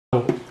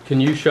Can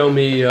you show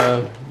me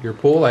your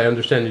pool? I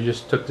understand you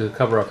just took the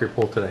cover off your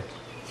pool today.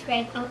 It's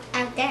right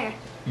out there.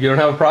 You don't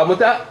have a problem with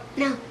that?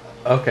 No.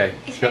 Okay.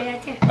 It's right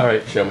out there. All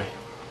right, show me.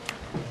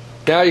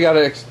 Now you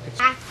gotta.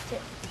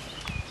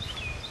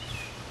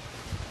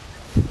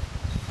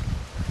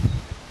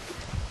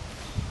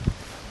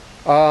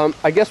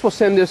 I guess we'll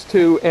send this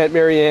to Aunt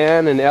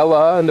Marianne and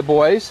Ella and the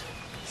boys.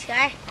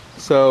 Sure.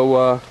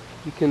 So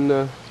you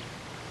can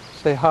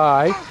say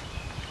hi.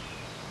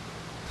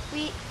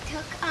 We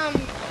took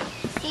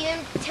Steven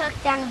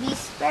took down the bee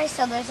spray,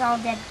 so there's all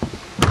dead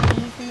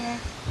bees in there.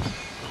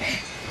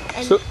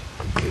 And So,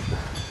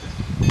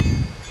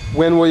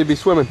 when will you be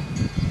swimming?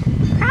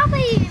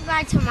 probably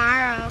by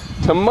tomorrow.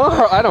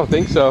 Tomorrow? I don't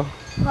think so.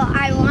 Well,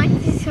 I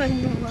want to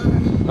swim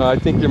tomorrow. I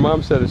think your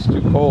mom said it's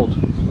too cold.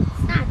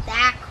 It's not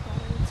that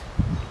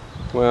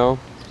cold. Well,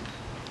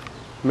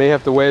 you may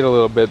have to wait a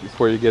little bit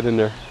before you get in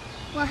there.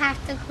 We'll have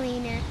to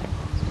clean it.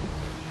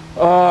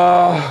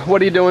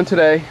 What are you doing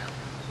today?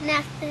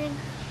 Nothing.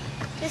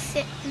 Just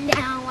sitting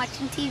down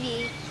watching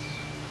TV.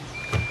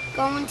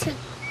 Going to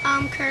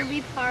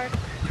Kirby Park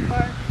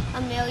for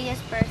Amelia's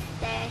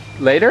birthday.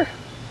 Later?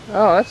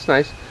 Oh, that's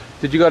nice.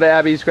 Did you go to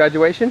Abby's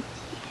graduation?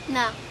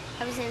 No,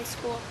 I was in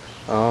school.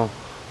 Oh,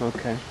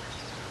 okay.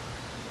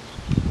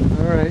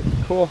 All right,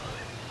 cool.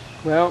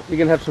 Well, you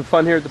gonna have some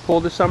fun here at the pool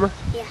this summer?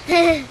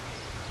 Yeah.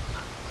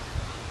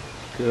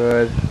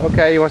 Good.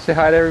 Okay, you want to say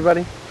hi to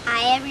everybody?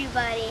 Hi,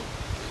 everybody.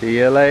 See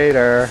you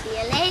later. See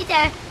you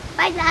later.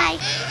 Bye-bye.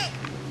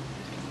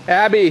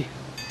 Abby,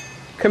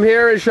 come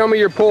here and show me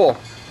your pool.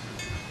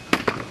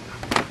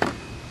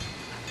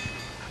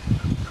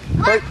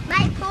 What?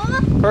 My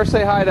pool? First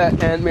say hi to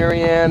Aunt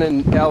Marianne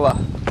and Ella.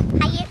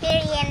 Hi,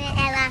 Marianne and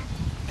Ella.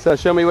 So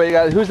show me what you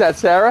got. Who's that,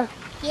 Sarah?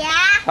 Yeah?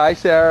 Hi,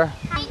 Sarah.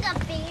 I'm a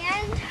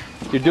band.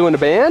 You're doing a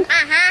band?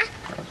 Uh-huh.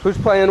 Who's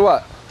playing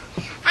what?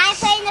 I'm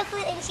playing the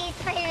flute and she's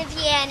playing the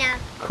piano.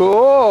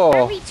 Cool.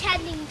 We're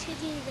pretending to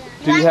do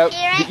that. Do you have?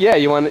 Hear it? Yeah,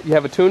 you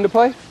have a tune to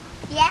play?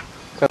 Yeah.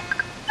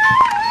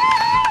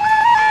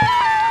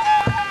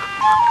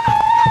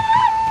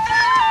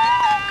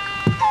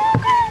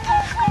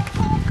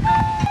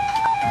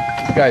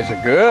 You guys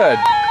are good.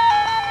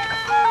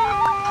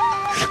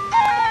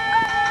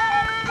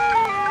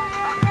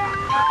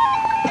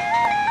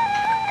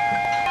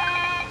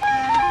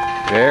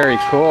 Very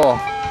cool.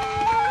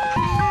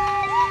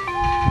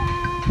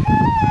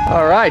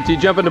 All right, do you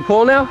jump in the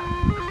pool now?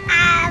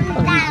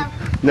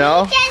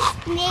 No.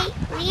 No?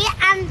 We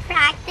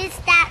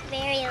practiced that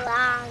very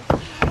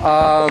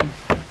long.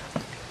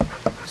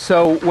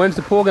 So when's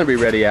the pool gonna be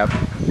ready, Ab?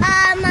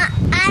 I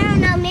don't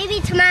know.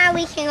 Maybe tomorrow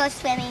we can go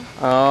swimming.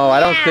 Oh, I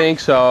don't Yeah. think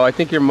so. I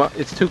think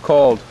it's too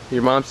cold.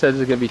 Your mom says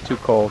it's gonna be too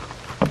cold.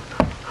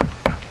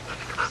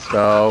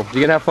 So,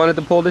 you gonna have fun at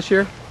the pool this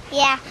year?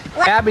 Yeah.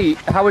 Abby,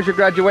 how was your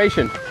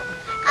graduation?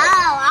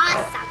 Oh,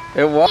 awesome.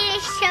 It was. Can I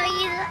show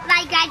you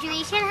my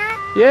graduation hat?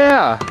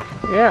 Yeah,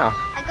 yeah.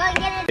 I'll go and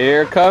get it.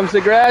 Here comes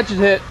the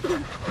graduate.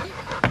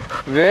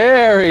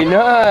 Very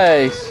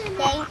nice.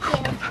 Thank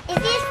you.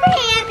 Is this for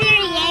Aunt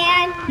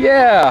Marianne?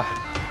 Yeah,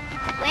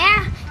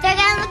 Where? They're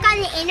gonna look on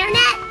the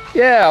internet?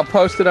 yeah, I'll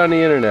post it on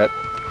the internet.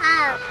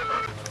 Oh.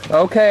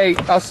 Okay,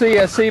 I'll see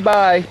you.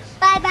 Bye.